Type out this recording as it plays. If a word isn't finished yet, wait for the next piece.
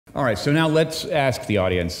All right, so now let's ask the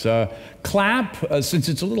audience. Clap, since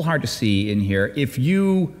it's a little hard to see in here, if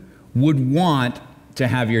you would want to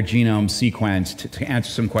have your genome sequenced to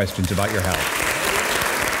answer some questions about your health.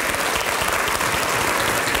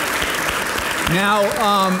 Now,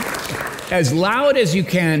 as loud as you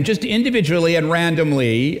can, just individually and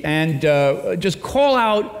randomly, and just call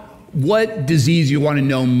out what disease you want to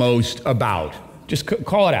know most about. Just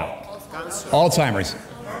call it out. Cancer. Alzheimer's.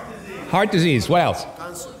 Heart disease. What else?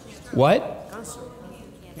 Cancer. What?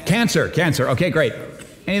 Cancer. Cancer. Okay, great.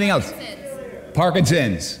 Anything else?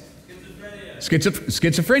 Parkinson's.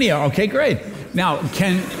 Schizophrenia. Okay, great. Now,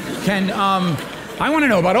 I want to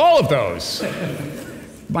know about all of those.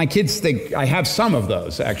 My kids think I have some of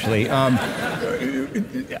those, actually.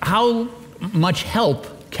 How much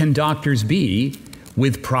help can doctors be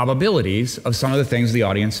with probabilities of some of the things the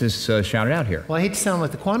audience has shouted out here? Well, I hate to sound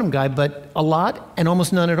like the quantum guy, but a lot and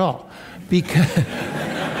almost none at all. Because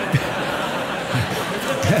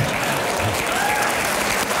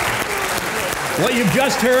what you've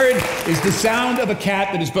just heard is the sound of a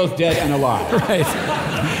cat that is both dead and alive. Right.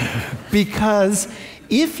 Because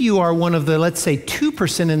if you are one of the, let's say,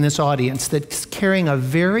 2% in this audience that's carrying a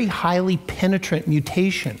very highly penetrant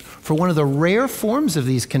mutation for one of the rare forms of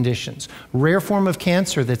these conditions, rare form of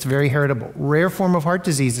cancer that's very heritable, rare form of heart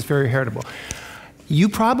disease that's very heritable, you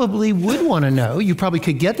probably would want to know, you probably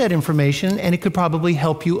could get that information, and it could probably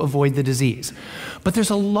help you avoid the disease. But there's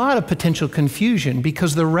a lot of potential confusion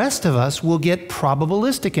because the rest of us will get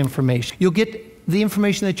probabilistic information. You'll get the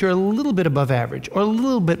information that you're a little bit above average or a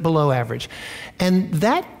little bit below average. And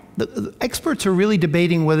that, the experts are really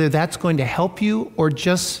debating whether that's going to help you or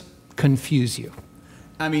just confuse you.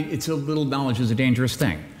 I mean, it's a little knowledge is a dangerous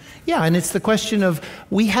thing. Yeah, and it's the question of,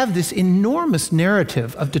 we have this enormous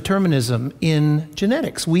narrative of determinism in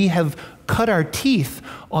genetics. We have cut our teeth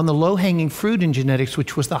on the low-hanging fruit in genetics,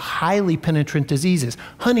 which was the highly penetrant diseases.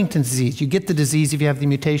 Huntington's disease, you get the disease if you have the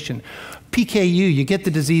mutation. PKU, you get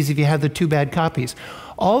the disease if you have the 2 bad copies.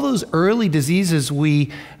 All those early diseases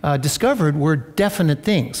we discovered were definite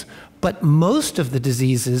things. But most of the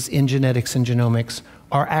diseases in genetics and genomics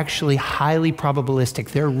are actually highly probabilistic.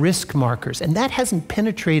 They're risk markers, and that hasn't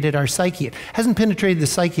penetrated our psyche. It hasn't penetrated the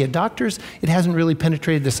psyche of doctors. It hasn't really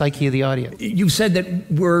penetrated the psyche of the audience. You've said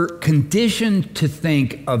that we're conditioned to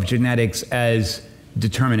think of genetics as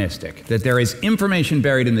deterministic, that there is information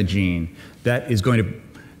buried in the gene that is going to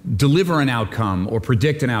deliver an outcome or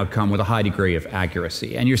predict an outcome with a high degree of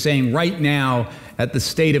accuracy. And you're saying right now, at the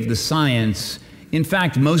state of the science, in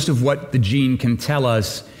fact, most of what the gene can tell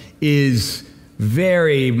us is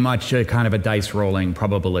very much a kind of a dice-rolling,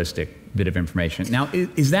 probabilistic bit of information. Now,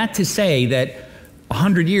 is that to say that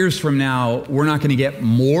 100 years from now, we're not going to get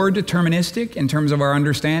more deterministic in terms of our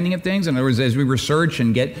understanding of things? In other words, as we research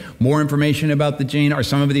and get more information about the gene, are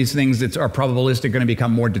some of these things that are probabilistic going to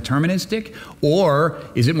become more deterministic? Or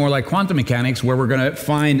is it more like quantum mechanics, where we're going to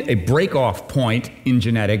find a break-off point in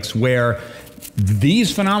genetics where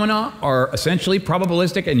these phenomena are essentially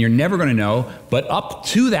probabilistic and you're never going to know, but up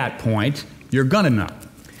to that point, you're going to know?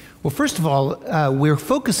 Well, first of all, we're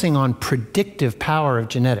focusing on predictive power of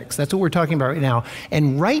genetics. That's what we're talking about right now.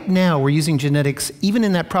 And right now, we're using genetics, even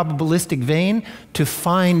in that probabilistic vein, to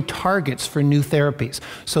find targets for new therapies.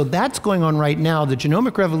 So that's going on right now. The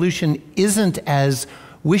genomic revolution isn't as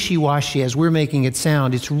wishy-washy as we're making it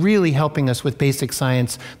sound. It's really helping us with basic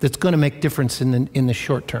science that's going to make difference in the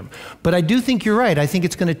short term. But I do think you're right. I think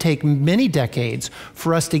it's going to take many decades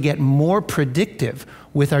for us to get more predictive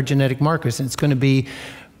with our genetic markers. And it's going to be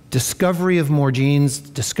discovery of more genes,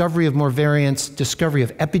 discovery of more variants, discovery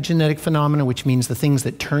of epigenetic phenomena, which means the things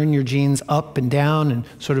that turn your genes up and down and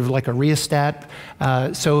sort of like a rheostat.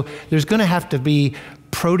 So there's going to have to be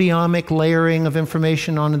proteomic layering of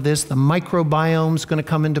information on this. The microbiome is going to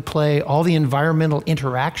come into play, all the environmental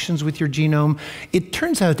interactions with your genome. It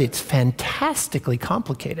turns out it's fantastically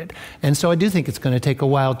complicated. And so I do think it's going to take a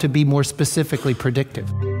while to be more specifically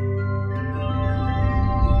predictive.